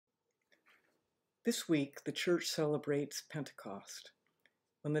This week, the church celebrates Pentecost,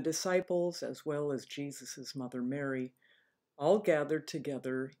 when the disciples, as well as Jesus' mother Mary, all gathered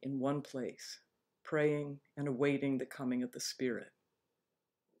together in one place, praying and awaiting the coming of the Spirit.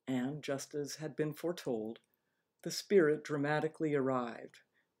 And, just as had been foretold, the Spirit dramatically arrived,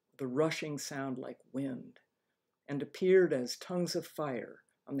 with a rushing sound like wind, and appeared as tongues of fire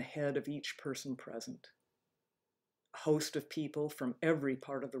on the head of each person present. A host of people from every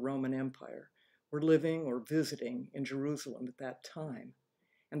part of the Roman Empire were living or visiting in Jerusalem at that time,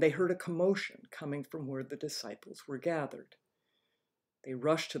 and they heard a commotion coming from where the disciples were gathered. They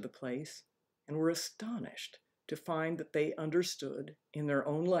rushed to the place and were astonished to find that they understood, in their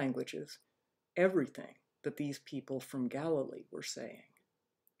own languages, everything that these people from Galilee were saying.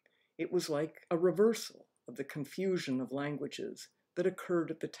 It was like a reversal of the confusion of languages that occurred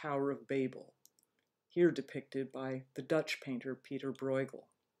at the Tower of Babel, here depicted by the Dutch painter Peter Bruegel.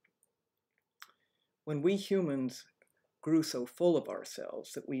 When we humans grew so full of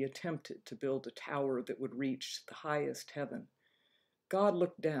ourselves that we attempted to build a tower that would reach the highest heaven, God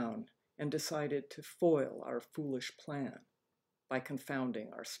looked down and decided to foil our foolish plan by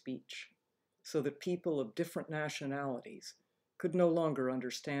confounding our speech, so that people of different nationalities could no longer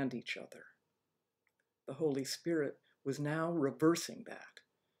understand each other. The Holy Spirit was now reversing that,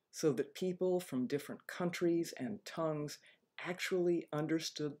 so that people from different countries and tongues actually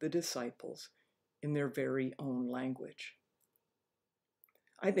understood the disciples in their very own language.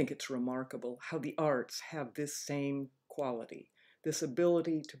 I think it's remarkable how the arts have this same quality, this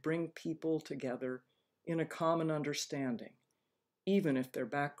ability to bring people together in a common understanding, even if their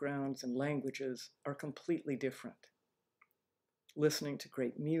backgrounds and languages are completely different. Listening to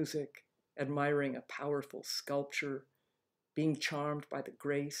great music, admiring a powerful sculpture, being charmed by the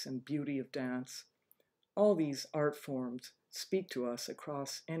grace and beauty of dance, all these art forms speak to us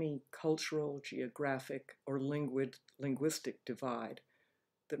across any cultural, geographic, or linguistic divide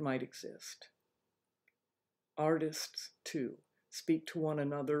that might exist. Artists, too, speak to one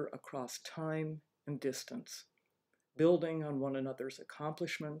another across time and distance, building on one another's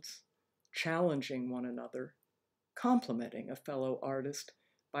accomplishments, challenging one another, complimenting a fellow artist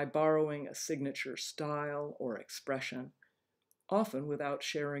by borrowing a signature style or expression, often without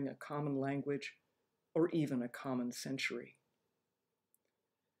sharing a common language or even a common century.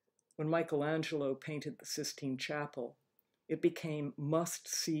 When Michelangelo painted the Sistine Chapel, it became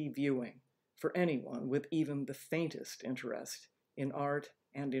must-see viewing for anyone with even the faintest interest in art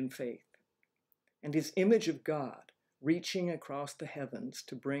and in faith. And his image of God, reaching across the heavens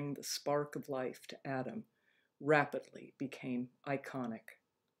to bring the spark of life to Adam, rapidly became iconic.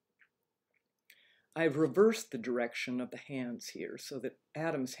 I've reversed the direction of the hands here so that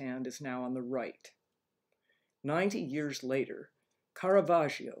Adam's hand is now on the right. 90 years later,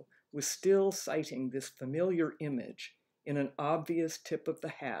 Caravaggio was still citing this familiar image in an obvious tip of the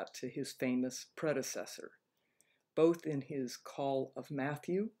hat to his famous predecessor, both in his Call of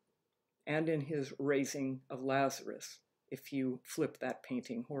Matthew and in his Raising of Lazarus, if you flip that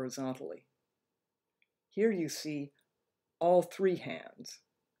painting horizontally. Here you see all three hands,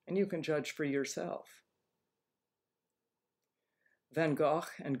 and you can judge for yourself. Van Gogh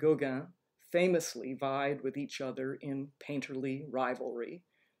and Gauguin famously vied with each other in painterly rivalry,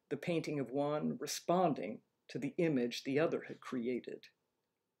 the painting of one responding to the image the other had created.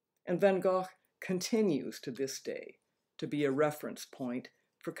 And Van Gogh continues to this day to be a reference point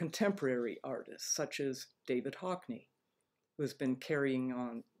for contemporary artists such as David Hockney, who has been carrying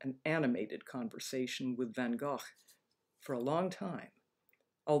on an animated conversation with Van Gogh for a long time,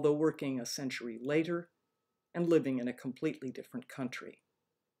 although working a century later and living in a completely different country.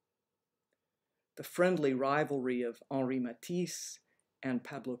 The friendly rivalry of Henri Matisse and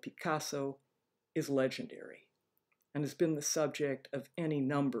Pablo Picasso is legendary and has been the subject of any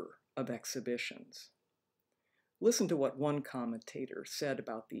number of exhibitions. Listen to what one commentator said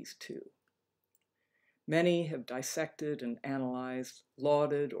about these two. Many have dissected and analyzed,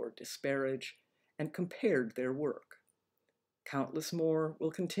 lauded or disparaged, and compared their work. Countless more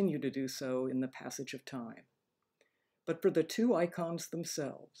will continue to do so in the passage of time. But for the two icons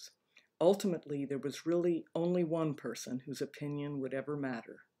themselves, ultimately there was really only one person whose opinion would ever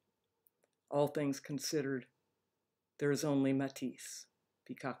matter. All things considered, there is only Matisse,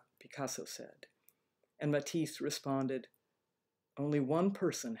 Picasso said. And Matisse responded, only one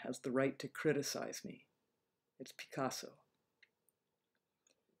person has the right to criticize me. It's Picasso.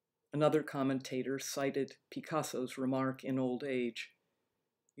 Another commentator cited Picasso's remark in old age,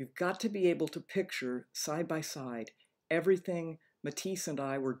 you've got to be able to picture side by side everything Matisse and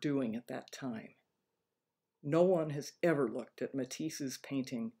I were doing at that time. No one has ever looked at Matisse's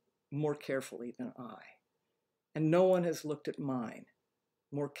painting more carefully than I, and no one has looked at mine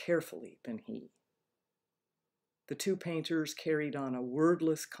more carefully than he. The two painters carried on a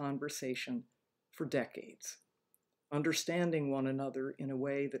wordless conversation for decades, understanding one another in a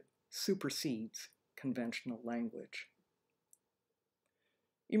way that supersedes conventional language.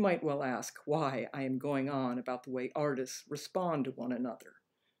 You might well ask why I am going on about the way artists respond to one another,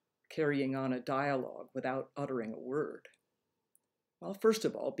 carrying on a dialogue without uttering a word. Well, first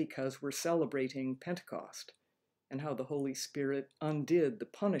of all, because we're celebrating Pentecost and how the Holy Spirit undid the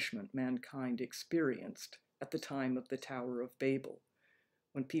punishment mankind experienced at the time of the Tower of Babel,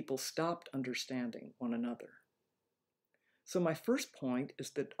 when people stopped understanding one another. So my first point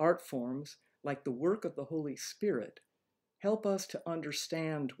is that art forms, like the work of the Holy Spirit, help us to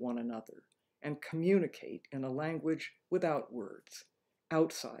understand one another and communicate in a language without words,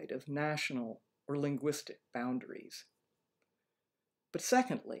 outside of national or linguistic boundaries. But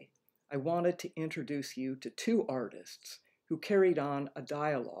secondly, I wanted to introduce you to two artists who carried on a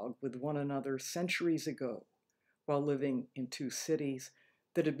dialogue with one another centuries ago while living in two cities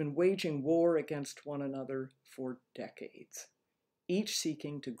that had been waging war against one another for decades, each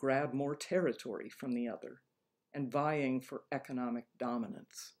seeking to grab more territory from the other and vying for economic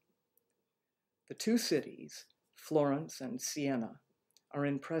dominance. The two cities, Florence and Siena, are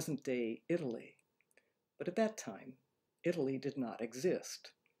in present-day Italy, but at that time, Italy did not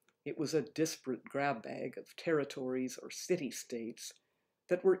exist. It was a disparate grab bag of territories or city-states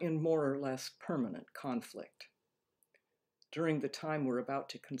that were in more or less permanent conflict. During the time we're about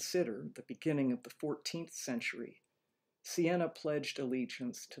to consider, the beginning of the 14th century, Siena pledged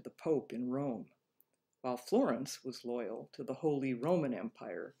allegiance to the Pope in Rome, while Florence was loyal to the Holy Roman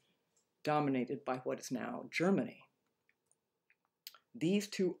Empire, dominated by what is now Germany. These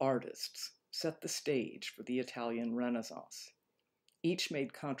two artists set the stage for the Italian Renaissance. Each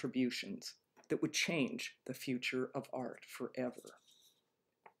made contributions that would change the future of art forever.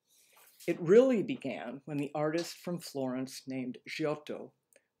 It really began when the artist from Florence named Giotto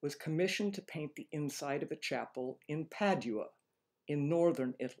was commissioned to paint the inside of a chapel in Padua, in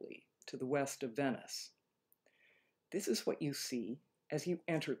northern Italy, to the west of Venice. This is what you see as you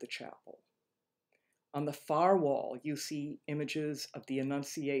enter the chapel. On the far wall, you see images of the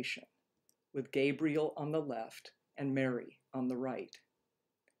Annunciation, with Gabriel on the left and Mary on the right.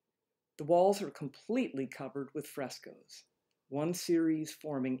 The walls are completely covered with frescoes, one series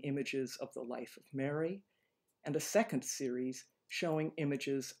forming images of the life of Mary, and a second series showing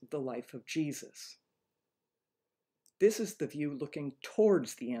images of the life of Jesus. This is the view looking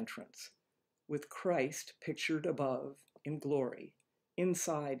towards the entrance, with Christ pictured above in glory,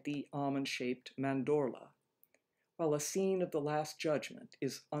 inside the almond-shaped mandorla, while a scene of the Last Judgment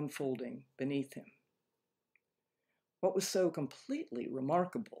is unfolding beneath him. What was so completely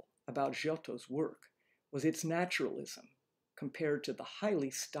remarkable about Giotto's work was its naturalism compared to the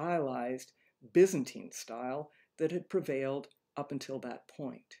highly stylized Byzantine style that had prevailed up until that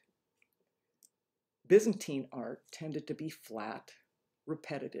point. Byzantine art tended to be flat,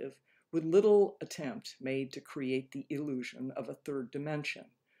 repetitive, with little attempt made to create the illusion of a third dimension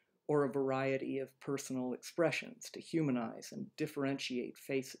or a variety of personal expressions to humanize and differentiate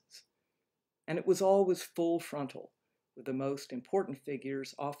faces. And it was always full frontal, with the most important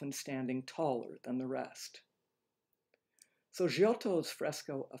figures often standing taller than the rest. So Giotto's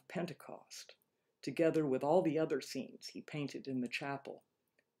fresco of Pentecost, together with all the other scenes he painted in the chapel,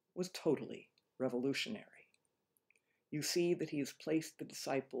 was totally revolutionary. You see that he has placed the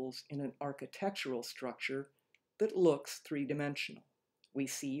disciples in an architectural structure that looks three-dimensional. We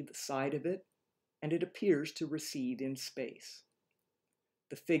see the side of it, and it appears to recede in space.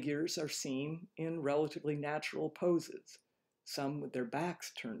 The figures are seen in relatively natural poses, some with their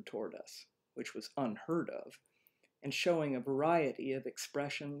backs turned toward us, which was unheard of, and showing a variety of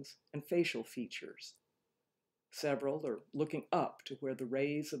expressions and facial features. Several are looking up to where the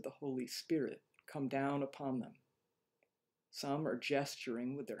rays of the Holy Spirit come down upon them. Some are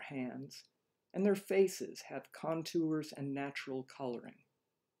gesturing with their hands, and their faces have contours and natural coloring.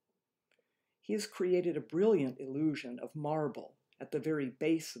 He has created a brilliant illusion of marble at the very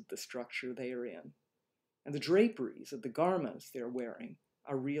base of the structure they are in, and the draperies of the garments they're wearing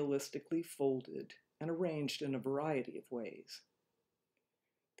are realistically folded and arranged in a variety of ways.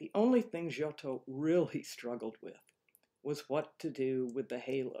 The only thing Giotto really struggled with was what to do with the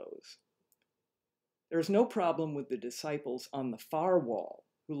halos. There is no problem with the disciples on the far wall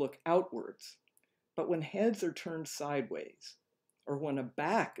who look outwards, but when heads are turned sideways, or when a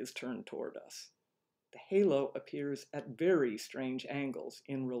back is turned toward us, the halo appears at very strange angles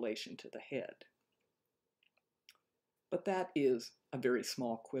in relation to the head. But that is a very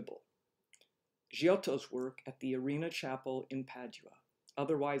small quibble. Giotto's work at the Arena Chapel in Padua,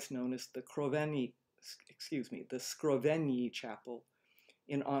 otherwise known as the Scrovegni Chapel,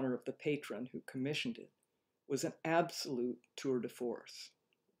 in honor of the patron who commissioned it, was an absolute tour de force.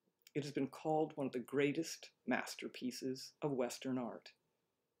 It has been called one of the greatest masterpieces of Western art,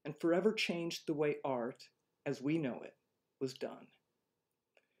 and forever changed the way art, as we know it, was done.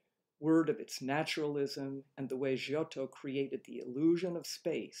 Word of its naturalism and the way Giotto created the illusion of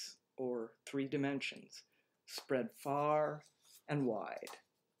space, or 3 dimensions, spread far and wide.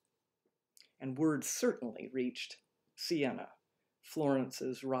 And word certainly reached Siena,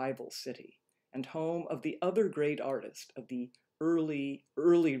 Florence's rival city, and home of the other great artist of the early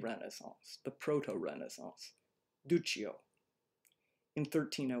Renaissance, the Proto-Renaissance, Duccio. In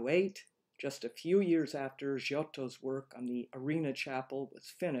 1308, just a few years after Giotto's work on the Arena Chapel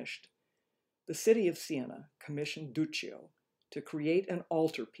was finished, the city of Siena commissioned Duccio to create an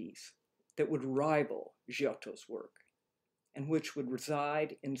altarpiece that would rival Giotto's work, and which would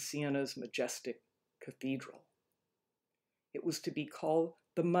reside in Siena's majestic cathedral. It was to be called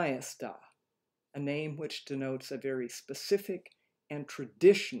the Maestà, a name which denotes a very specific and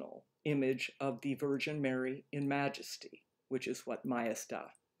traditional image of the Virgin Mary in majesty, which is what Maestà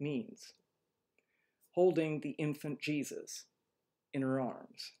means, holding the infant Jesus in her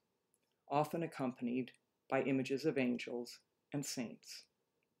arms, often accompanied by images of angels and saints.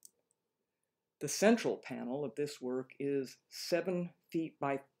 The central panel of this work is 7 feet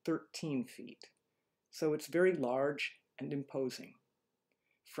by 13 feet, so it's very large and imposing.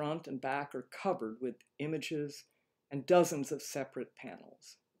 Front and back are covered with images and dozens of separate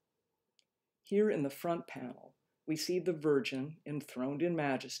panels. Here in the front panel, we see the Virgin enthroned in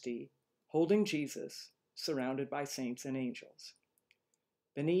majesty, holding Jesus, surrounded by saints and angels.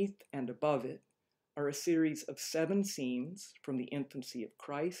 Beneath and above it are a series of 7 scenes from the infancy of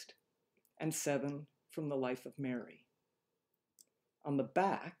Christ and 7 from the life of Mary. On the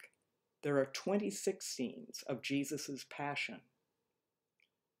back, there are 26 scenes of Jesus' Passion.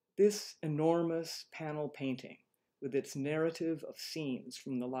 This enormous panel painting, with its narrative of scenes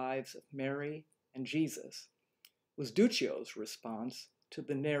from the lives of Mary and Jesus, was Duccio's response to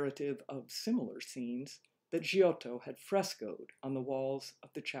the narrative of similar scenes that Giotto had frescoed on the walls of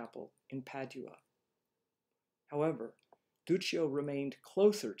the chapel in Padua. However, Duccio remained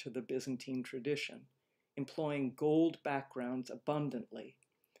closer to the Byzantine tradition, employing gold backgrounds abundantly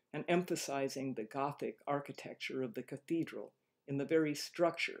and emphasizing the Gothic architecture of the cathedral in the very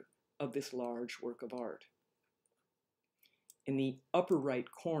structure of this large work of art. In the upper right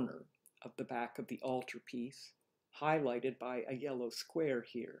corner of the back of the altarpiece, highlighted by a yellow square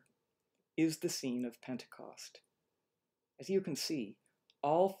here, is the scene of Pentecost. As you can see,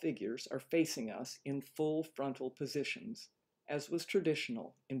 all figures are facing us in full frontal positions, as was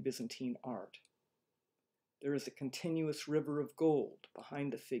traditional in Byzantine art. There is a continuous river of gold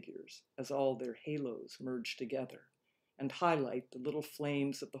behind the figures as all their halos merge together and highlight the little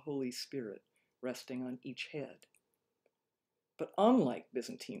flames of the Holy Spirit resting on each head. But unlike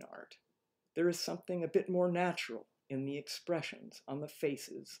Byzantine art, there is something a bit more natural in the expressions on the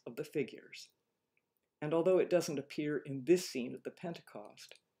faces of the figures. And although it doesn't appear in this scene at the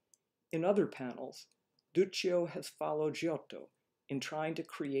Pentecost, in other panels, Duccio has followed Giotto in trying to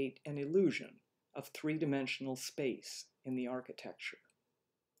create an illusion of 3-dimensional space in the architecture.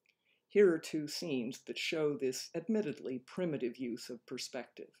 Here are 2 scenes that show this admittedly primitive use of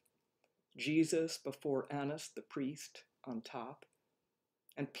perspective. Jesus before Annas the priest on top,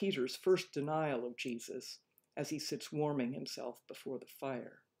 and Peter's first denial of Jesus as he sits warming himself before the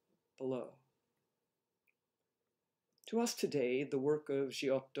fire below. To us today, the work of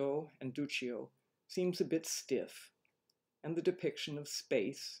Giotto and Duccio seems a bit stiff, and the depiction of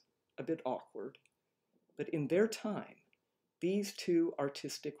space a bit awkward, but in their time, these 2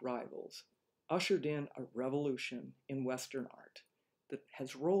 artistic rivals ushered in a revolution in Western art that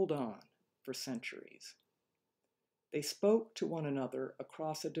has rolled on for centuries. They spoke to one another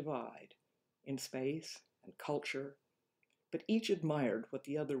across a divide in space and culture, but each admired what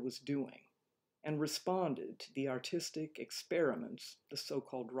the other was doing and responded to the artistic experiments the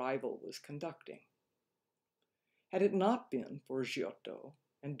so-called rival was conducting. Had it not been for Giotto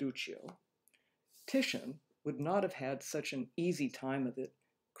and Duccio, Titian would not have had such an easy time of it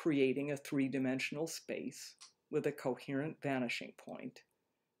creating a 3-dimensional space with a coherent vanishing point,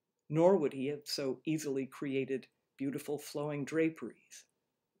 nor would he have so easily created beautiful flowing draperies,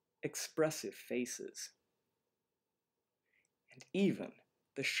 expressive faces, and even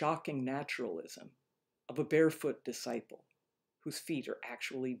the shocking naturalism of a barefoot disciple whose feet are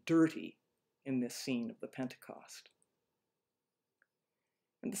actually dirty in this scene of the Pentecost.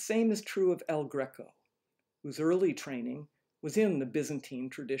 And the same is true of El Greco, whose early training was in the Byzantine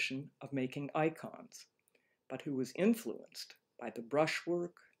tradition of making icons, but who was influenced by the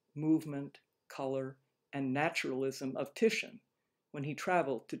brushwork, movement, color, and naturalism of Titian when he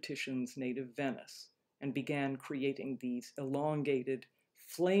traveled to Titian's native Venice and began creating these elongated,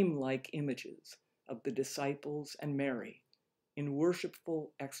 flame-like images of the disciples and Mary in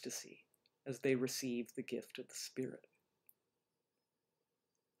worshipful ecstasy as they receive the gift of the Spirit.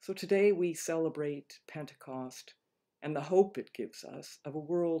 So today we celebrate Pentecost and the hope it gives us of a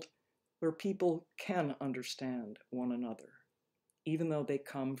world where people can understand one another, even though they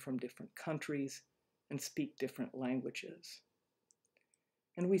come from different countries and speak different languages.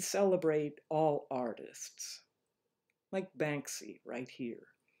 And we celebrate all artists, like Banksy right here,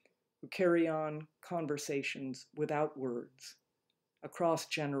 who carry on conversations without words, across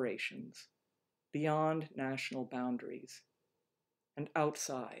generations, beyond national boundaries, and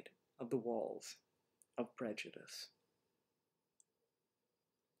outside of the walls of prejudice.